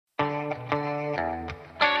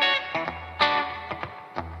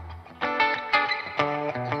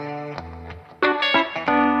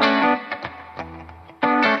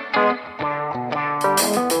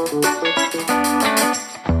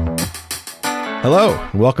Hello,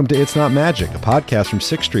 and welcome to It's Not Magic, a podcast from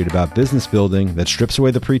 6th Street about business building that strips away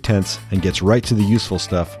the pretense and gets right to the useful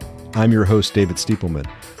stuff. I'm your host, David Stiepelman.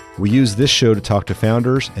 We use this show to talk to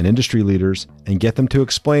founders and industry leaders and get them to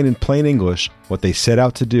explain in plain English what they set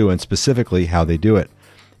out to do and specifically how they do it.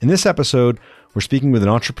 In this episode, we're speaking with an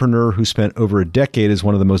entrepreneur who spent over a decade as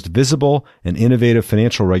one of the most visible and innovative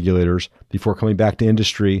financial regulators before coming back to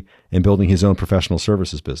industry and building his own professional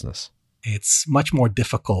services business. It's much more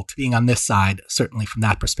difficult being on this side, certainly from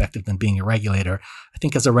that perspective, than being a regulator. I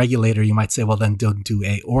think as a regulator, you might say, well, then don't do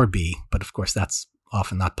A or B. But of course, that's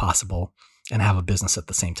often not possible, and have a business at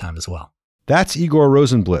the same time as well. That's Igor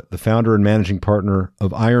Rozenblit, the founder and managing partner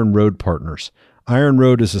of Iron Road Partners. Iron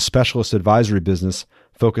Road is a specialist advisory business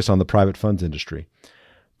focused on the private funds industry.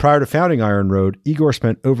 Prior to founding Iron Road, Igor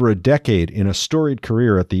spent over a decade in a storied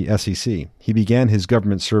career at the SEC. He began his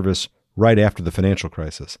government service right after the financial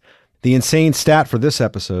crisis. The insane stat for this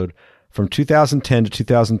episode, from 2010 to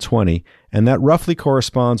 2020, and that roughly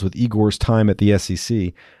corresponds with Igor's time at the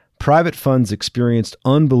SEC, private funds experienced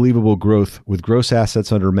unbelievable growth with gross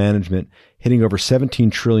assets under management hitting over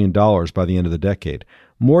 $17 trillion by the end of the decade.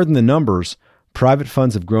 More than the numbers, private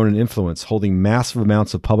funds have grown in influence, holding massive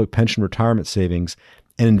amounts of public pension retirement savings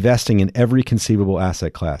and investing in every conceivable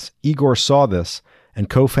asset class. Igor saw this and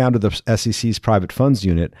co-founded the SEC's private funds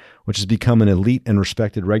unit, which has become an elite and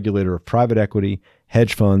respected regulator of private equity,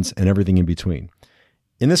 hedge funds, and everything in between.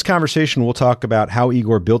 In this conversation, we'll talk about how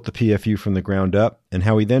Igor built the PFU from the ground up and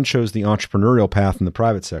how he then chose the entrepreneurial path in the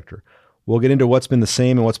private sector. We'll get into what's been the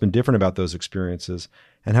same and what's been different about those experiences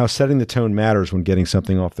and how setting the tone matters when getting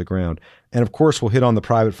something off the ground. And of course, we'll hit on the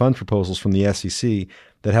private funds proposals from the SEC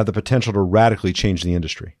that have the potential to radically change the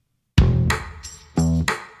industry.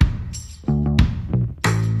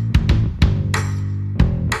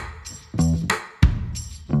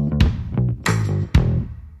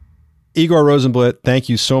 Igor Rozenblit, thank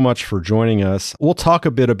you so much for joining us. We'll talk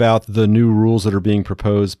a bit about the new rules that are being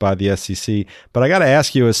proposed by the SEC, but I got to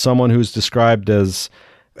ask you, as someone who's described as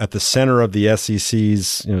at the center of the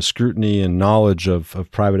SEC's scrutiny and knowledge of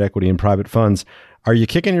private equity and private funds, are you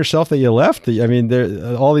kicking yourself that you left? I mean,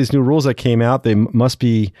 all these new rules that came out, they must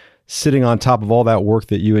be sitting on top of all that work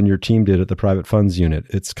that you and your team did at the private funds unit.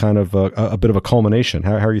 It's kind of a bit of a culmination.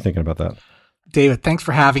 How are you thinking about that? David, thanks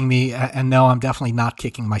for having me. And no, I'm definitely not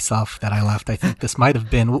kicking myself that I left. I think this might have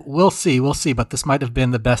been, we'll see, but this might have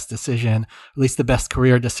been the best decision, at least the best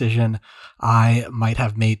career decision I might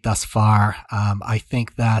have made thus far. I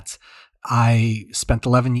think that I spent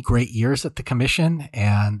 11 great years at the commission,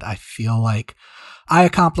 and I feel like I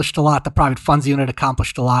accomplished a lot. The private funds unit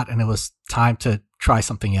accomplished a lot, and it was time to try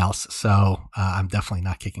something else. So I'm definitely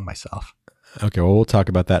not kicking myself. Okay, well, we'll talk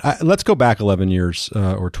about that. Let's go back 11 years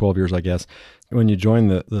or 12 years, I guess. When you joined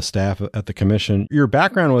the staff at the commission, your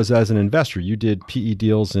background was as an investor. You did PE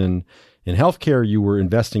deals in healthcare. You were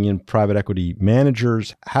investing in private equity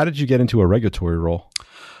managers. How did you get into a regulatory role?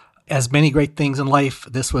 As many great things in life,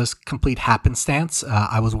 this was complete happenstance.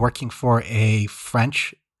 I was working for a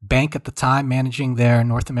French bank at the time, managing their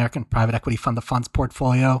North American private equity fund of funds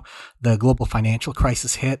portfolio. The global financial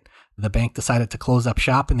crisis hit. The bank decided to close up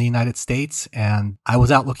shop in the United States, and I was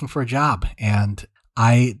out looking for a job. And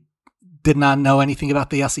I did not know anything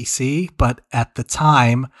about the SEC, but at the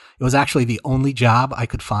time, it was actually the only job I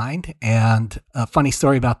could find. And a funny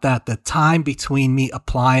story about that, the time between me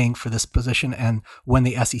applying for this position and when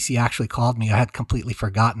the SEC actually called me, I had completely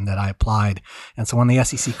forgotten that I applied. And so when the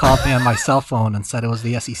SEC called me on my cell phone and said it was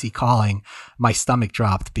the SEC calling, my stomach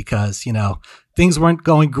dropped because, things weren't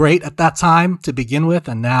going great at that time to begin with.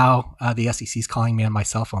 And now the SEC is calling me on my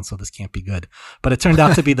cell phone, so this can't be good. But it turned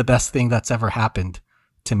out to be the best thing that's ever happened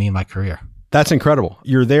to me in my career. That's incredible.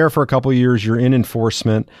 You're there for a couple of years. You're in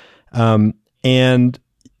enforcement. And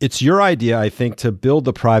it's your idea, I think, to build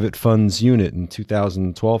the private funds unit in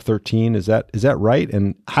 2012, 13. Is that right?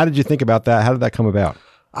 And how did you think about that? How did that come about?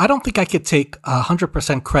 I don't think I could take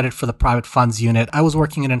 100% credit for the private funds unit. I was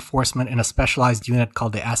working in enforcement in a specialized unit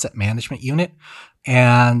called the asset management unit.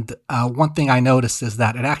 And one thing I noticed is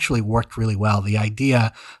that it actually worked really well. The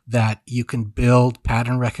idea that you can build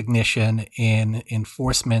pattern recognition in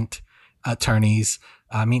enforcement attorneys,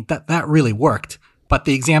 I mean, that really worked. But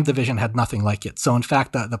the exam division had nothing like it. So in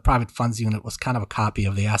fact, the private funds unit was kind of a copy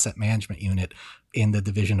of the asset management unit in the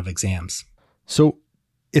division of exams. So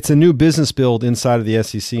it's a new business build inside of the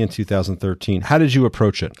SEC in 2013. How did you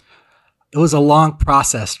approach it? It was a long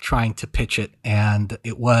process trying to pitch it, and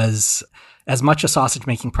it was as much a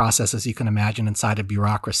sausage-making process as you can imagine inside a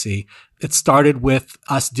bureaucracy. It started with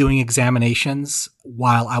us doing examinations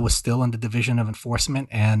while I was still in the Division of Enforcement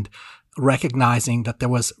and recognizing that there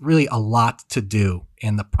was really a lot to do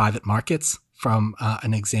in the private markets from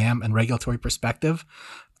an exam and regulatory perspective,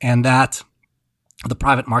 and that the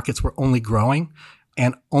private markets were only growing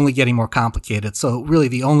and only getting more complicated. So really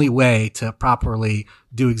the only way to properly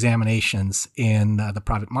do examinations in the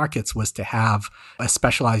private markets was to have a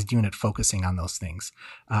specialized unit focusing on those things.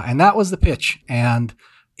 And that was the pitch. And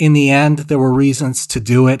in the end, there were reasons to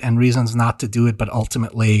do it and reasons not to do it, but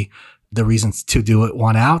ultimately the reasons to do it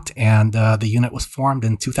won out, and the unit was formed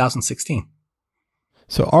in 2016.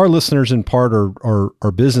 So our listeners in part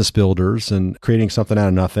are business builders and creating something out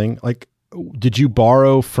of nothing. Like, did you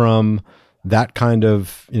borrow from that kind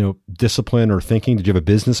of, discipline or thinking? Did you have a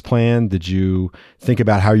business plan? Did you think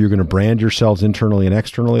about how you're going to brand yourselves internally and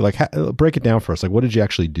externally? Like, break it down for us. Like, what did you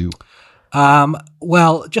actually do?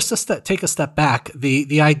 Well, just to take a step back,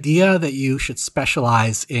 the idea that you should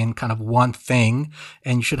specialize in kind of one thing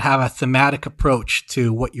and you should have a thematic approach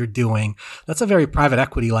to what you're doing, that's a very private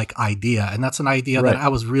equity-like idea. And that's an idea that I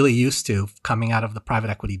was really used to coming out of the private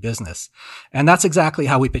equity business. And that's exactly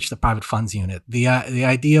how we pitched the private funds unit. The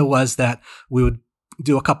idea was that we would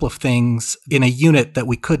do a couple of things in a unit that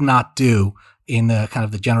we could not do in the kind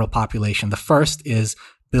of the general population. The first is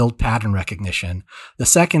build pattern recognition. The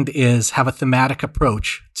second is have a thematic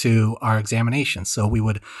approach to our examinations. So we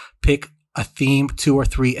would pick a theme, 2 or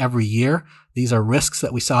 3 every year. These are risks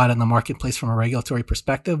that we saw in the marketplace from a regulatory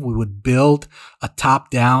perspective. We would build a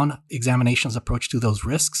top-down examinations approach to those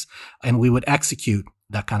risks, and we would execute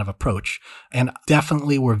that kind of approach. And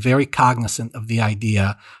definitely we're very cognizant of the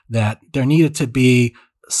idea that there needed to be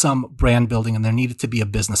some brand building and there needed to be a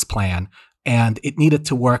business plan. And it needed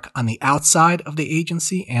to work on the outside of the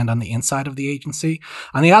agency and on the inside of the agency.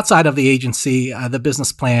 On the outside of the agency, the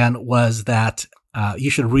business plan was that you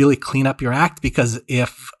should really clean up your act, because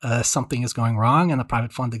if something is going wrong and the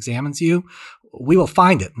private fund examines you, we will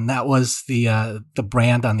find it. And that was the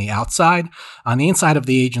brand on the outside. On the inside of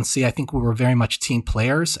the agency, I think we were very much team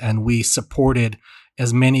players, and we supported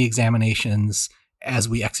as many examinations as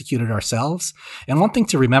we executed ourselves. And one thing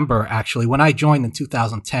to remember, actually, when I joined in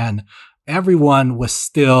 2010, everyone was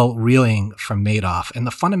still reeling from Madoff. And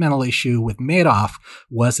the fundamental issue with Madoff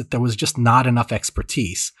was that there was just not enough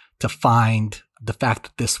expertise to find the fact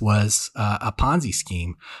that this was a Ponzi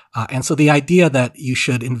scheme. And so the idea that you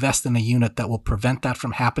should invest in a unit that will prevent that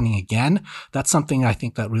from happening again, that's something I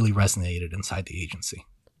think that really resonated inside the agency.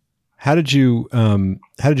 How did you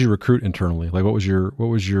recruit internally? Like, what was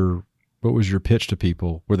your pitch to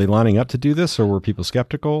people? Were they lining up to do this, or were people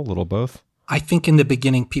skeptical? A little both? I think in the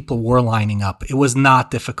beginning, people were lining up. It was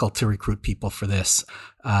not difficult to recruit people for this.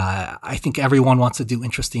 I think everyone wants to do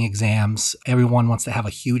interesting exams. Everyone wants to have a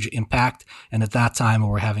huge impact. And at that time, we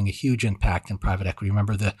were having a huge impact in private equity.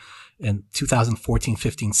 Remember in 2014,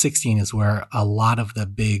 15, 16 is where a lot of the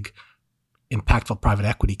big impactful private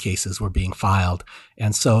equity cases were being filed.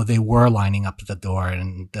 And so they were lining up at the door,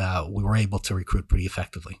 and we were able to recruit pretty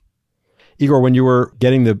effectively. Igor, when you were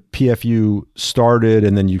getting the PFU started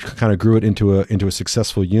and then you kind of grew it into a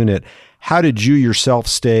successful unit, how did you yourself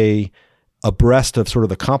stay abreast of sort of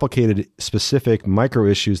the complicated, specific micro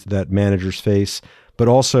issues that managers face, but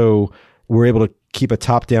also were able to keep a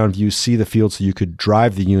top-down view, see the field so you could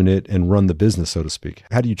drive the unit and run the business, so to speak?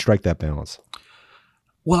 How do you strike that balance?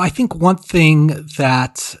 Well, I think one thing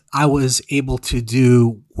that I was able to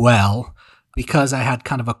do well, because I had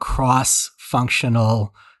kind of a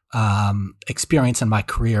cross-functional experience in my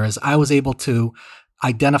career, is I was able to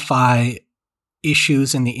identify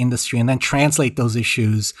issues in the industry and then translate those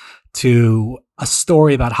issues to a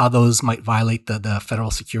story about how those might violate the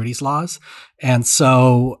federal securities laws. And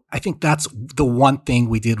so I think that's the one thing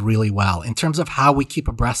we did really well. In terms of how we keep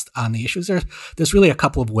abreast on the issues, there's really a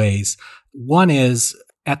couple of ways. One is,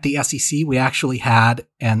 at the SEC, we actually had,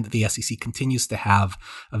 and the SEC continues to have,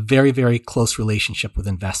 a very, very close relationship with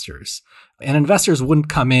investors. And investors wouldn't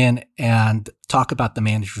come in and talk about the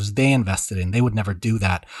managers they invested in. They would never do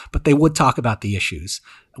that, but they would talk about the issues.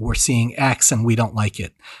 We're seeing X and we don't like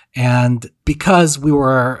it. And because we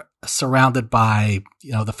were surrounded by,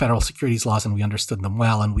 the federal securities laws, and we understood them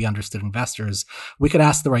well, and we understood investors, we could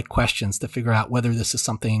ask the right questions to figure out whether this is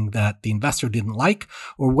something that the investor didn't like,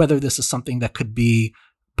 or whether this is something that could be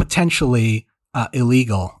potentially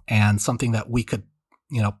illegal and something that we could,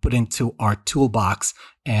 put into our toolbox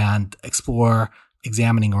and explore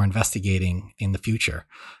examining or investigating in the future.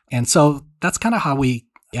 And so that's kind of how we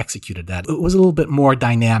executed that. It was a little bit more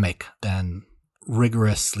dynamic than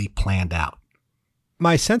rigorously planned out.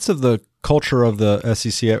 My sense of the culture of the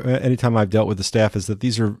SEC, anytime I've dealt with the staff, is that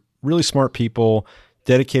these are really smart people,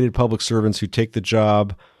 dedicated public servants who take the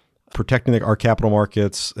job protecting our capital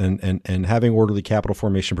markets and having orderly capital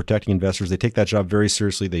formation, protecting investors. They take that job very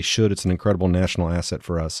seriously. They should. It's an incredible national asset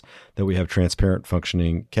for us that we have transparent,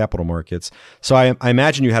 functioning capital markets. So I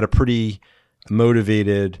imagine you had a pretty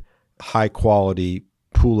motivated, high quality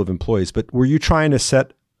pool of employees. But were you trying to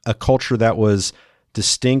set a culture that was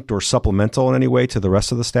distinct or supplemental in any way to the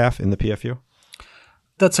rest of the staff in the PFU?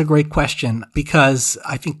 That's a great question, because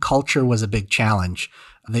I think culture was a big challenge.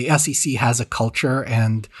 The SEC has a culture,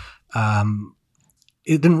 and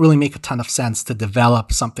it didn't really make a ton of sense to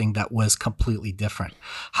develop something that was completely different.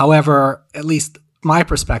 However, at least my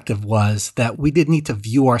perspective was that we did need to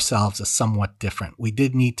view ourselves as somewhat different. We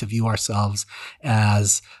did need to view ourselves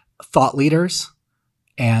as thought leaders,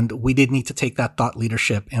 and we did need to take that thought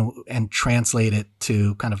leadership and translate it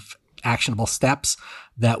to kind of actionable steps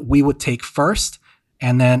that we would take first.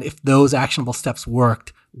 And then if those actionable steps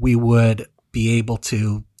worked, we would be able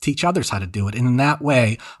to teach others how to do it. And in that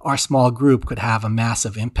way, our small group could have a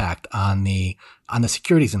massive impact on the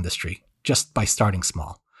securities industry just by starting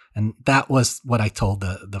small. And that was what I told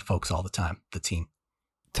the folks all the time, the team.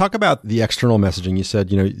 Talk about the external messaging. You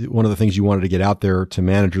said, one of the things you wanted to get out there to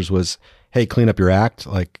managers was, hey, clean up your act,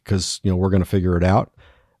 because, we're going to figure it out.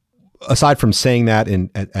 Aside from saying that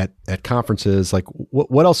at conferences,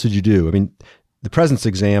 what else did you do? I mean, the presence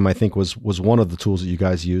exam, I think, was one of the tools that you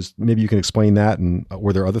guys used. Maybe you can explain that. And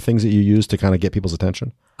were there other things that you used to kind of get people's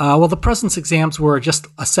attention? Well, the presence exams were just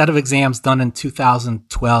a set of exams done in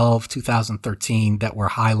 2012, 2013 that were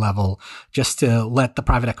high level, just to let the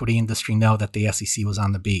private equity industry know that the SEC was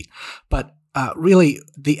on the beat. But really,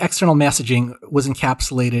 the external messaging was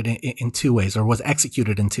encapsulated in two ways, or was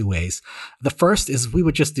executed in two ways. The first is we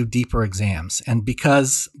would just do deeper exams. And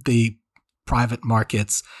because the private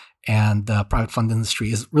markets and the private fund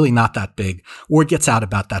industry is really not that big, word gets out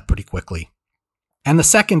about that pretty quickly. And the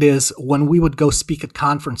second is when we would go speak at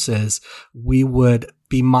conferences, we would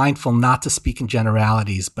be mindful not to speak in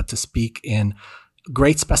generalities, but to speak in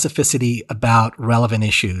great specificity about relevant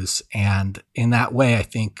issues. And in that way, I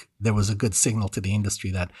think there was a good signal to the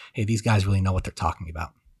industry that, hey, these guys really know what they're talking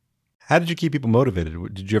about. How did you keep people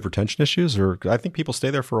motivated? Did you have retention issues? Or I think people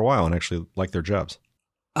stay there for a while and actually like their jobs.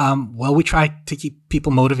 Well, we try to keep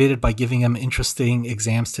people motivated by giving them interesting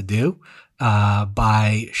exams to do,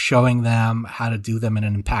 by showing them how to do them in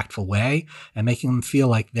an impactful way and making them feel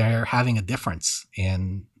like they're having a difference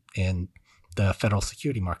in the federal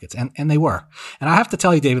security markets. And they were. And I have to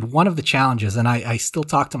tell you, David, one of the challenges, and I still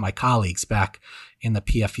talk to my colleagues back in the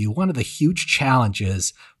PFU, one of the huge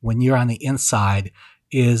challenges when you're on the inside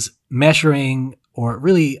is measuring or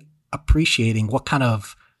really appreciating what kind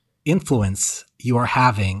of influence you are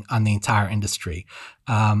having on the entire industry.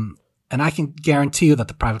 And I can guarantee you that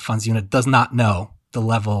the private funds unit does not know the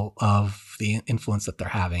level of the influence that they're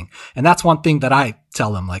having. And that's one thing that I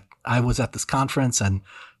tell them, I was at this conference and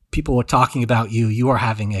people were talking about you. You are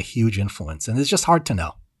having a huge influence. And it's just hard to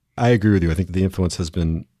know. I agree with you. I think the influence has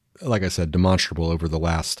been, like I said, demonstrable over the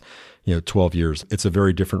last 12 years. It's a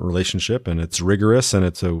very different relationship, and it's rigorous, and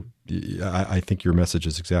I think your message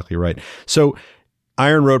is exactly right. So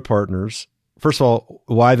Iron Road Partners, first of all,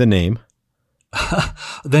 why the name?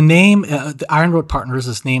 The name, the Iron Road Partners,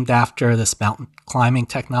 is named after this mountain climbing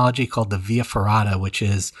technology called the Via Ferrata, which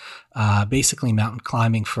is basically mountain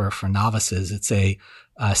climbing for novices. It's a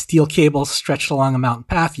steel cable stretched along a mountain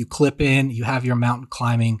path. You clip in, you have your mountain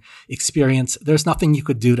climbing experience. There's nothing you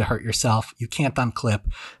could do to hurt yourself. You can't unclip.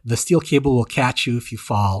 The steel cable will catch you if you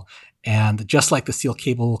fall. And just like the steel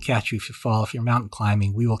cable will catch you if you fall, if you're mountain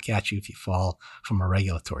climbing, we will catch you if you fall from a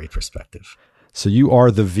regulatory perspective. So you are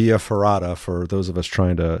the Via Ferrata for those of us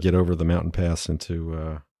trying to get over the mountain pass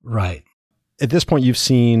into... Right. At this point, you've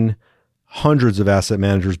seen hundreds of asset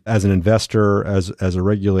managers as an investor, as a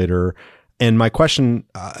regulator. And my question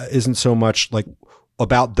isn't so much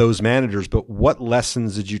about those managers, but what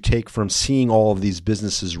lessons did you take from seeing all of these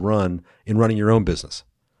businesses run in running your own business?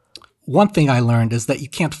 One thing I learned is that you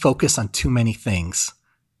can't focus on too many things.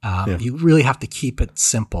 You really have to keep it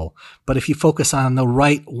simple. But if you focus on the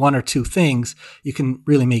right one or two things, you can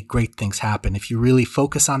really make great things happen if you really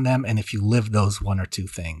focus on them and if you live those one or two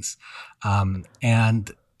things.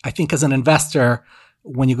 And I think as an investor,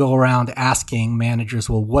 when you go around asking managers,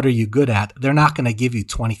 well, what are you good at? They're not going to give you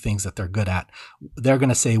 20 things that they're good at. They're going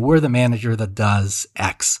to say, we're the manager that does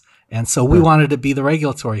X. And so we wanted to be the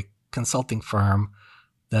regulatory consulting firm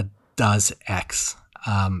that does X.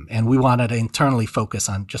 And we wanted to internally focus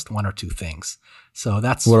on just one or two things. So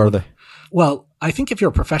that's what are they? Well, I think if you're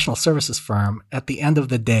a professional services firm, at the end of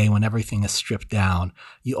the day, when everything is stripped down,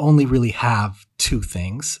 you only really have two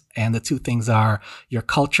things. And the two things are your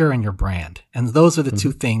culture and your brand. And those are the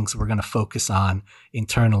two things we're going to focus on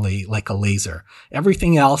internally like a laser.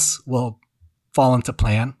 Everything else will fall into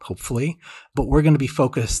plan, hopefully, but we're going to be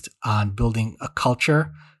focused on building a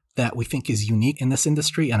culture that we think is unique in this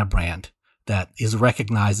industry and a brand that is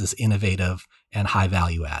recognized as innovative and high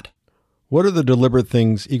value add. What are the deliberate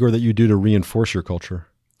things, Igor, that you do to reinforce your culture?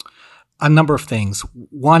 A number of things.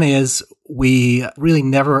 One is we really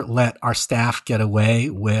never let our staff get away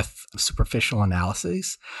with superficial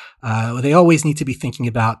analyses. They always need to be thinking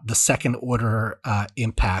about the second order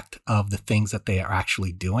impact of the things that they are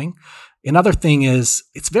actually doing. Another thing is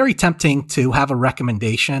it's very tempting to have a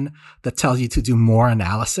recommendation that tells you to do more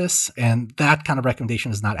analysis, and that kind of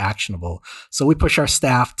recommendation is not actionable. So we push our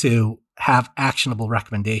staff to have actionable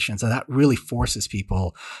recommendations, and that really forces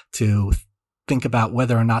people to think about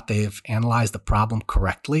whether or not they've analyzed the problem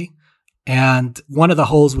correctly. And one of the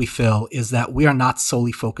holes we fill is that we are not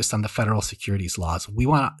solely focused on the federal securities laws. We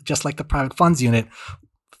want to, just like the private funds unit,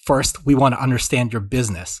 first, we want to understand your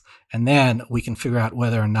business, and then we can figure out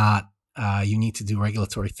whether or not you need to do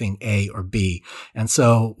regulatory thing A or B. And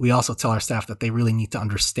so we also tell our staff that they really need to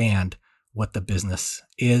understand what the business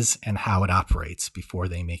is and how it operates before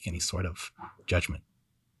they make any sort of judgment.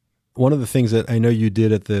 One of the things that I know you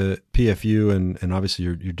did at the PFU and obviously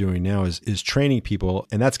you're doing now is training people.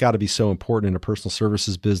 And that's got to be so important in a personal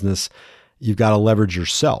services business. You've got to leverage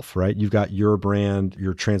yourself, right? You've got your brand,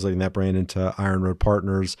 you're translating that brand into Iron Road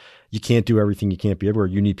Partners. You can't do everything. You can't be everywhere.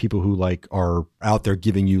 You need people who are out there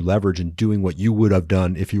giving you leverage and doing what you would have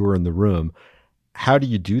done if you were in the room. How do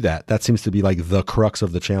you do that? That seems to be like the crux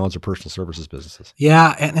of the challenge of personal services businesses.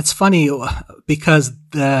 Yeah. And it's funny because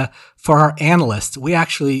for our analysts, we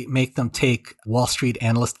actually make them take Wall Street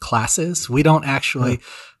analyst classes. We don't actually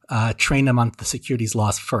train them on the securities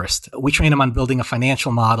laws first. We train them on building a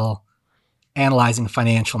financial model, analyzing a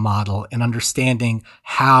financial model, and understanding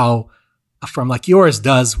how a firm like yours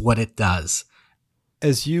does what it does.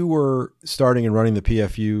 As you were starting and running the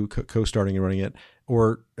PFU, co-starting and running it,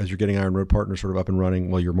 or as you're getting Iron Road Partners sort of up and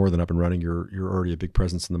running, well, you're more than up and running, you're already a big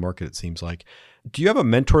presence in the market, it seems like. Do you have a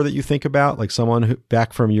mentor that you think about, like someone who,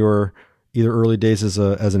 back from your either early days as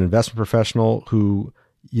an investment professional, who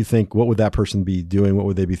you think, what would that person be doing? What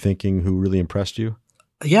would they be thinking, who really impressed you?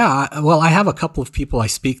 Yeah, well, I have a couple of people I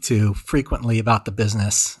speak to frequently about the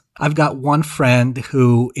business. I've got one friend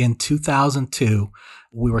who in 2002,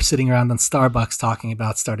 we were sitting around in Starbucks talking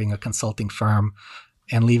about starting a consulting firm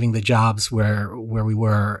and leaving the jobs where we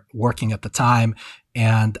were working at the time.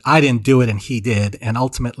 And I didn't do it and he did. And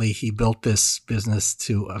ultimately he built this business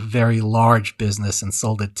to a very large business and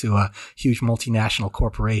sold it to a huge multinational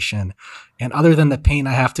corporation. And other than the pain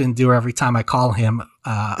I have to endure every time I call him,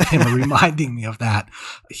 him reminding me of that,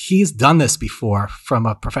 he's done this before from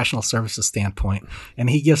a professional services standpoint. And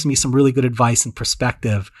he gives me some really good advice and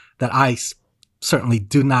perspective that I certainly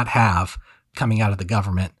do not have coming out of the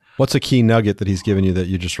government. What's a key nugget that he's given you that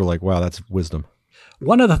you just were like, wow, that's wisdom?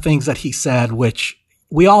 One of the things that he said, which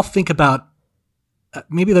we all think about,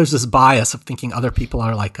 maybe there's this bias of thinking other people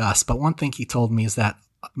are like us, but one thing he told me is that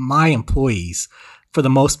my employees, for the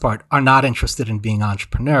most part, are not interested in being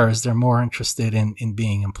entrepreneurs. They're more interested in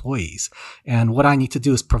being employees. And what I need to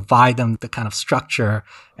do is provide them the kind of structure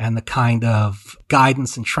and the kind of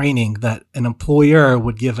guidance and training that an employer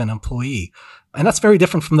would give an employee. And that's very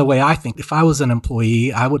different from the way I think. If I was an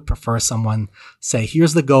employee, I would prefer someone say,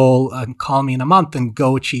 here's the goal, and call me in a month and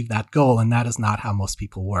go achieve that goal. And that is not how most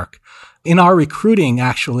people work. In our recruiting,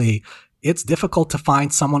 actually, it's difficult to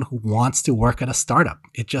find someone who wants to work at a startup.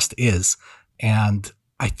 It just is. And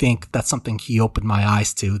I think that's something he opened my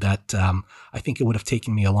eyes to, that I think it would have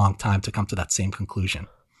taken me a long time to come to that same conclusion.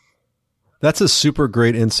 That's a super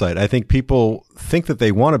great insight. I think people think that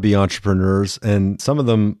they want to be entrepreneurs, and some of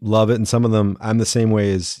them love it. And some of them, I'm the same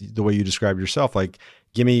way as the way you described yourself. Like,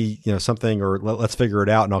 give me, something, or let's figure it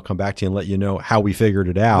out, and I'll come back to you and let you know how we figured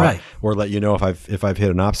it out, right. Or let you know if I've hit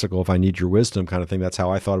an obstacle, if I need your wisdom, kind of thing. That's how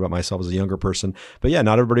I thought about myself as a younger person. But yeah,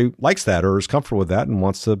 not everybody likes that or is comfortable with that and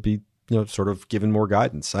wants to be, sort of given more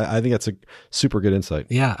guidance. I think that's a super good insight.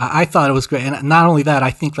 Yeah, I thought it was great. And not only that, I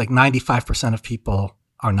think like 95% of people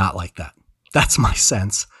are not like that. That's my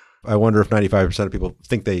sense. I wonder if 95% of people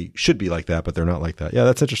think they should be like that, but they're not like that. Yeah,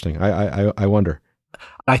 that's interesting. I wonder.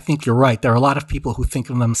 I think you're right. There are a lot of people who think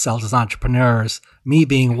of themselves as entrepreneurs, me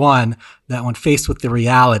being one, that when faced with the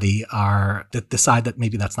reality that decide that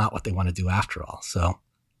maybe that's not what they want to do after all. So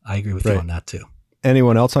I agree with you on that too.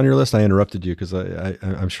 Anyone else on your list? I interrupted you because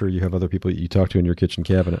I'm sure you have other people you talk to in your kitchen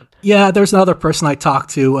cabinet. Yeah, there's another person I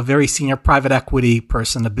talked to, a very senior private equity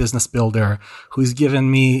person, a business builder, who's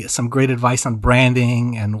given me some great advice on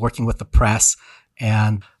branding and working with the press.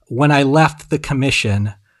 And when I left the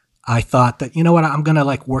commission, I thought that, you know what, I'm going to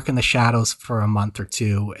like work in the shadows for a month or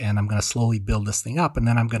two, and I'm going to slowly build this thing up. And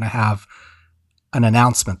then I'm going to have an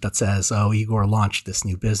announcement that says, oh, Igor launched this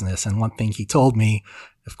new business. And one thing he told me,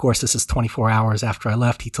 of course, this is 24 hours after I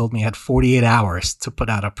left, he told me I had 48 hours to put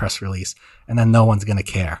out a press release, and then no one's going to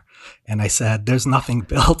care. And I said, there's nothing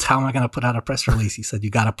built. How am I going to put out a press release? He said,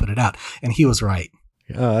 you got to put it out. And he was right.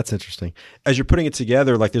 Oh, that's interesting. As you're putting it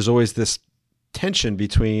together, like there's always this tension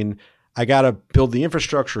between, I got to build the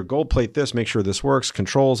infrastructure, gold plate this, make sure this works,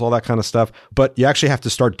 controls, all that kind of stuff. But you actually have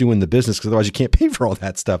to start doing the business because otherwise you can't pay for all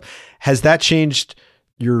that stuff. Has that changed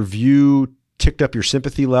your view, ticked up your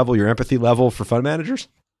sympathy level, your empathy level for fund managers?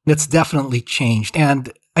 It's definitely changed.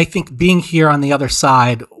 And I think being here on the other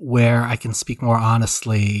side where I can speak more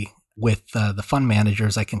honestly with the fund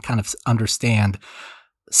managers, I can kind of understand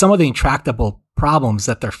some of the intractable problems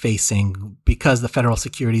that they're facing because the federal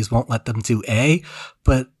securities won't let them do A,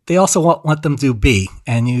 but they also won't let them do B.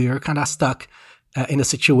 And you're kind of stuck in a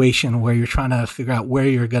situation where you're trying to figure out where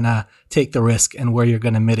you're going to take the risk and where you're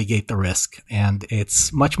going to mitigate the risk. And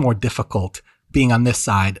it's much more difficult being on this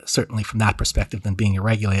side, certainly from that perspective, than being a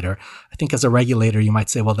regulator. I think as a regulator, you might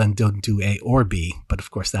say, well, then don't do A or B. But of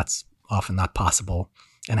course, that's often not possible,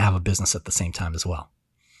 and have a business at the same time as well.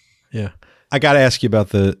 Yeah. I got to ask you about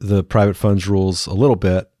the private funds rules a little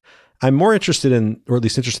bit. I'm more interested in, or at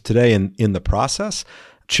least interested today in the process.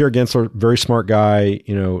 Chair Gensler, very smart guy,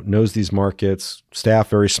 knows these markets, staff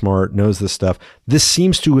very smart, knows this stuff. This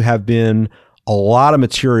seems to have been a lot of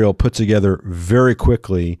material put together very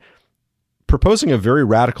quickly, proposing a very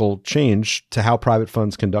radical change to how private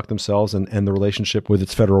funds conduct themselves and the relationship with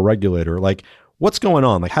its federal regulator. Like, what's going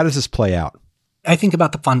on? Like, how does this play out? I think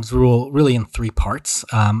about the funds rule really in three parts.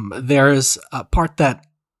 There's a part that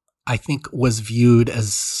I think was viewed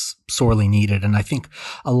as sorely needed. And I think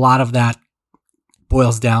a lot of that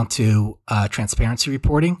boils down to transparency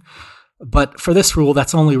reporting. But for this rule,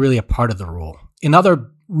 that's only really a part of the rule. Another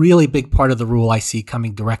really big part of the rule I see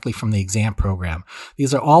coming directly from the exam program.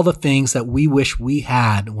 These are all the things that we wish we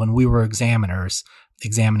had when we were examiners,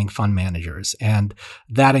 examining fund managers. And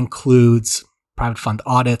that includes private fund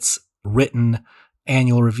audits, written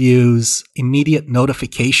annual reviews, immediate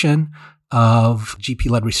notification of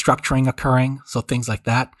GP-led restructuring occurring, so things like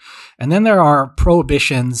that. And then there are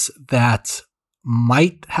prohibitions that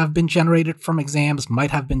might have been generated from exams, might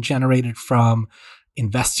have been generated from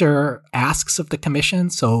investor asks of the commission.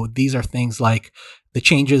 So these are things like the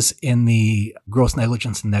changes in the gross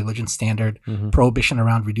negligence and negligence standard, prohibition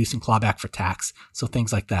around reducing clawback for tax, so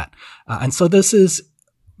things like that. And so this is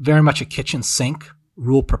very much a kitchen sink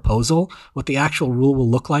rule proposal. What the actual rule will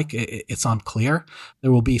look like, it's unclear.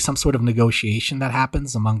 There will be some sort of negotiation that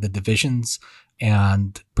happens among the divisions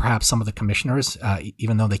and perhaps some of the commissioners,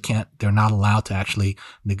 even though they're not allowed to actually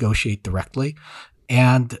negotiate directly.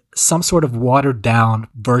 And some sort of watered down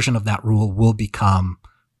version of that rule will become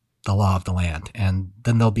the law of the land. And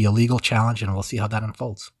then there'll be a legal challenge, and we'll see how that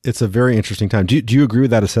unfolds. It's a very interesting time. Do you agree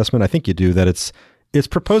with that assessment? I think you do, that it's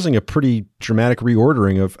proposing a pretty dramatic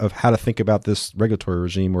reordering of how to think about this regulatory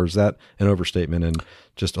regime, or is that an overstatement and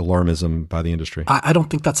just alarmism by the industry? I don't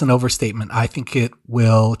think that's an overstatement. I think it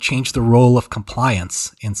will change the role of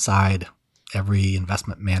compliance inside every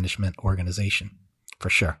investment management organization, for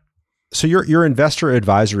sure. So your Investor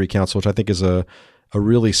Advisory Council, which I think is a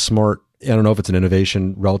really smart, I don't know if it's an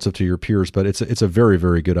innovation relative to your peers, but it's a very,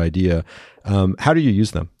 very good idea. How do you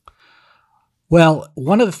use them? Well,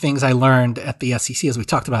 one of the things I learned at the SEC, as we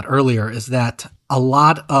talked about earlier, is that a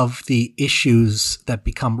lot of the issues that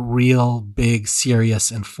become real, big,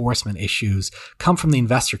 serious enforcement issues come from the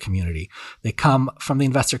investor community. They come from the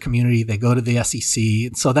investor community. They go to the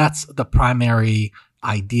SEC. So that's the primary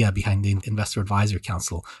idea behind the Investor Advisory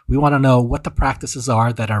Council. We want to know what the practices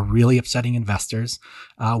are that are really upsetting investors.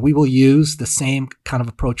 We will use the same kind of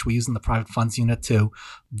approach we use in the private funds unit to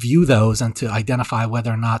view those and to identify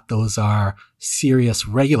whether or not those are serious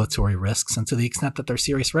regulatory risks. And to the extent that they're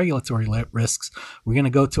serious regulatory risks, we're going to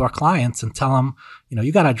go to our clients and tell them,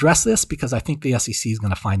 you got to address this because I think the SEC is going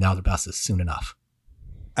to find out about this soon enough.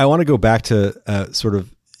 I want to go back to sort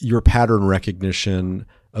of your pattern recognition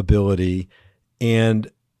ability. And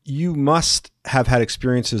you must have had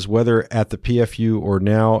experiences, whether at the PFU or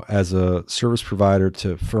now as a service provider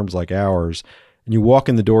to firms like ours, and you walk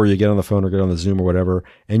in the door, you get on the phone or get on the Zoom or whatever,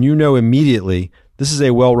 and immediately this is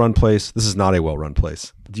a well-run place, this is not a well-run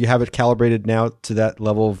place? Do you have it calibrated now to that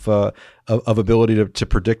level of ability to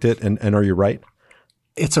predict it? And are you right?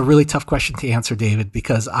 It's a really tough question to answer, David,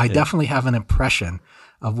 because I definitely have an impression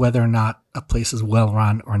of whether or not a place is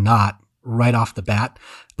well-run or not right off the bat.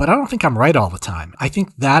 But I don't think I'm right all the time. I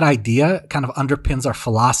think that idea kind of underpins our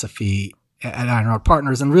philosophy at Iron Road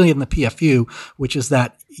Partners and really in the PFU, which is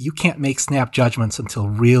that you can't make snap judgments until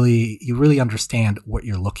you really understand what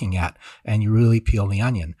you're looking at and you really peel the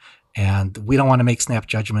onion. And we don't want to make snap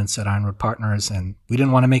judgments at Iron Road Partners, and we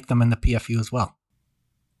didn't want to make them in the PFU as well.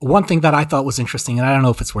 One thing that I thought was interesting, and I don't know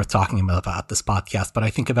if it's worth talking about this podcast, but I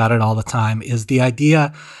think about it all the time, is the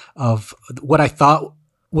idea of what I thought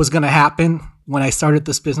was going to happen when I started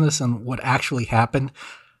this business and what actually happened.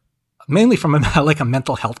 Mainly from a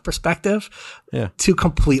mental health perspective, two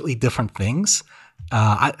completely different things.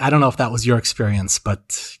 I don't know if that was your experience,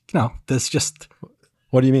 but there's just.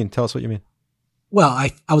 What do you mean? Tell us what you mean. Well,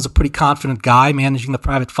 I was a pretty confident guy managing the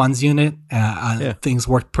private funds unit. Things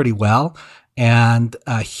worked pretty well, and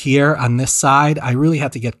here on this side, I really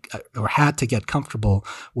had to get comfortable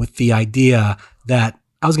with the idea that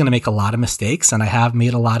I was going to make a lot of mistakes, and I have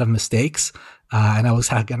made a lot of mistakes. And I was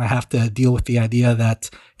going to have to deal with the idea that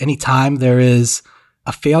anytime there is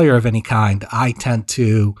a failure of any kind, I tend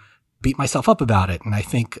to beat myself up about it. And I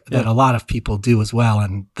think that a lot of people do as well.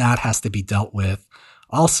 And that has to be dealt with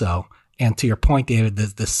also. And to your point, David,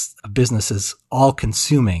 that this business is all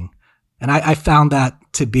consuming. And I found that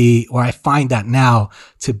to be, or I find that now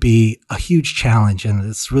to be a huge challenge. And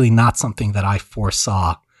it's really not something that I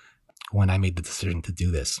foresaw when I made the decision to do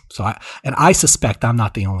this. So I suspect I'm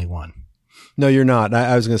not the only one. No, you're not.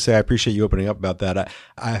 I was going to say, I appreciate you opening up about that.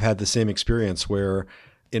 I've had the same experience where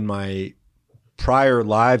in my prior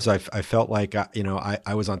lives, I felt like,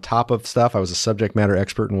 I was on top of stuff. I was a subject matter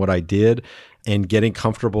expert in what I did, and getting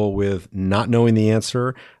comfortable with not knowing the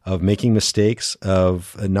answer, of making mistakes,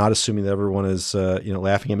 of not assuming that everyone is,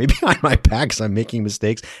 laughing at me behind my back because I'm making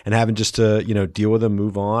mistakes, and having just to, deal with them,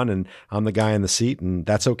 move on. And I'm the guy in the seat, and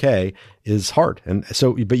that's okay, is hard. And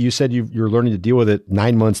so, but you said you're learning to deal with it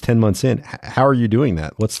 9 months, 10 months in. How are you doing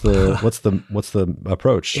that? What's the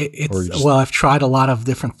approach? Well, I've tried a lot of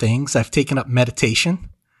different things. I've taken up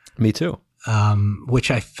meditation. Me too.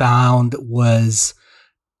 Which I found was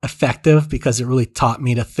effective because it really taught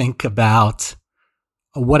me to think about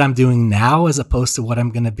what I'm doing now as opposed to what I'm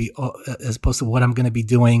going to be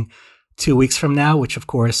doing 2 weeks from now, which of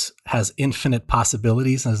course has infinite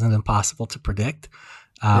possibilities and is impossible to predict.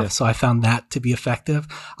 So I found that to be effective.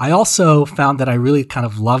 I also found that I really kind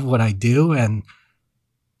of love what I do, and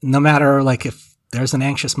no matter if there's an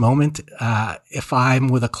anxious moment, if I'm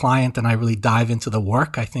with a client and I really dive into the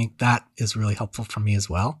work, I think that is really helpful for me as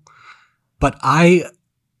well. But I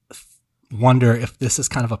wonder if this is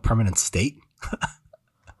kind of a permanent state.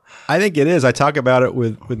 I think it is. I talk about it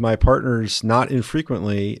with my partners not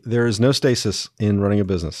infrequently. There is no stasis in running a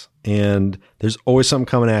business, and there's always something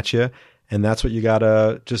coming at you. And that's what you got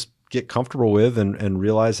to just get comfortable with and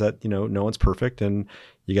realize that, no one's perfect, and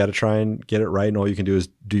you got to try and get it right. And all you can do is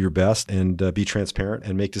do your best and be transparent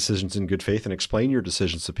and make decisions in good faith and explain your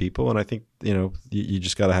decisions to people. And I think, you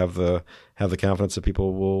just got to have the confidence that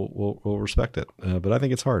people will respect it. But I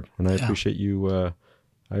think it's hard, and I appreciate you.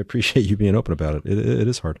 I appreciate you being open about it. It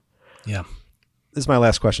is hard. Yeah. This is my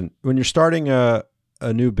last question. When you're starting a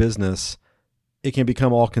new business, it can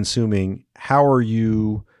become all consuming. How are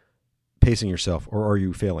you pacing yourself, or are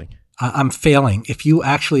you failing? I'm failing. If you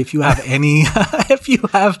have any, if you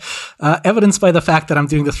have evidence by the fact that I'm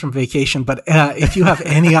doing this from vacation, but if you have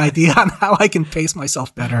any idea on how I can pace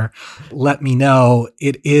myself better, let me know.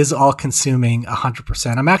 It is all consuming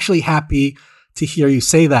 100%. I'm actually happy to hear you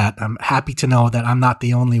say that. I'm happy to know that I'm not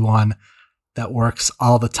the only one that works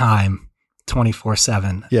all the time,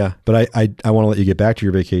 24/7. Yeah. But I want to let you get back to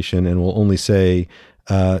your vacation, and we'll only say,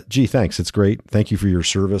 gee, thanks. It's great. Thank you for your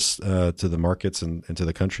service to the markets and to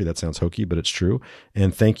the country. That sounds hokey, but it's true.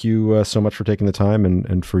 And thank you so much for taking the time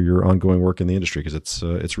and for your ongoing work in the industry, because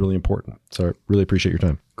it's really important. So I really appreciate your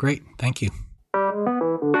time. Great. Thank you.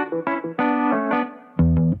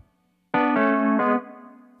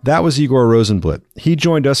 That was Igor Rozenblit. He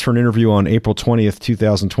joined us for an interview on April 20th,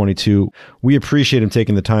 2022. We appreciate him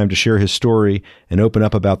taking the time to share his story and open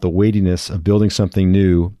up about the weightiness of building something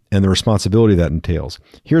new and the responsibility that entails.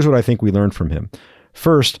 Here's what I think we learned from him.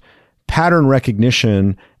 First, pattern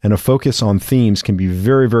recognition and a focus on themes can be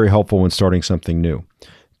very, very helpful when starting something new.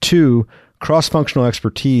 Two, cross-functional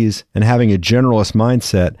expertise and having a generalist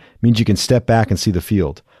mindset means you can step back and see the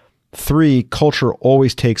field. 3, culture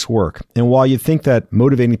always takes work. And while you think that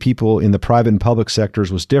motivating people in the private and public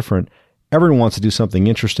sectors was different, Everyone wants to do something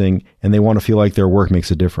interesting, and they want to feel like their work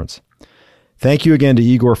makes a difference. Thank you again to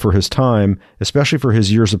Igor for his time, especially for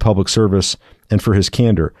his years of public service and for his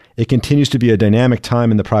candor. It continues to be a dynamic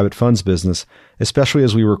time in the private funds business, especially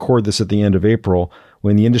as we record this at the end of April,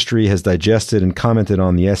 when the industry has digested and commented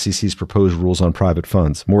on the SEC's proposed rules on private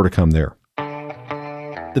funds. More to come there.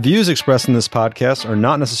 The views expressed in this podcast are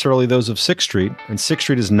not necessarily those of Sixth Street, and Sixth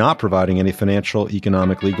Street is not providing any financial,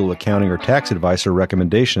 economic, legal, accounting, or tax advice or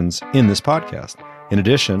recommendations in this podcast. In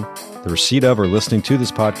addition, the receipt of or listening to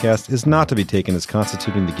this podcast is not to be taken as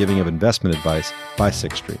constituting the giving of investment advice by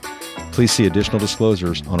Sixth Street. Please see additional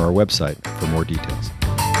disclosures on our website for more details.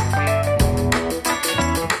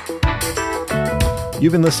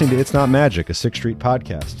 You've been listening to It's Not Magic, a Sixth Street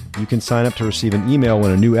podcast. You can sign up to receive an email when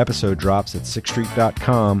a new episode drops at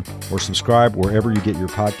sixthstreet.com or subscribe wherever you get your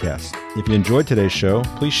podcasts. If you enjoyed today's show,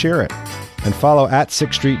 please share it. And follow at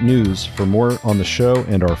Sixth Street News for more on the show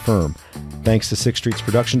and our firm. Thanks to Sixth Street's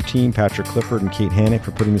production team, Patrick Clifford and Kate Hannick, for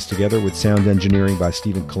putting this together, with sound engineering by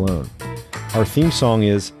Stephen Colon. Our theme song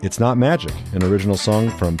is It's Not Magic, an original song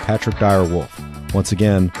from Patrick Dyer Wolf. Once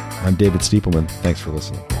again, I'm David Stiepelman. Thanks for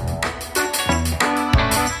listening.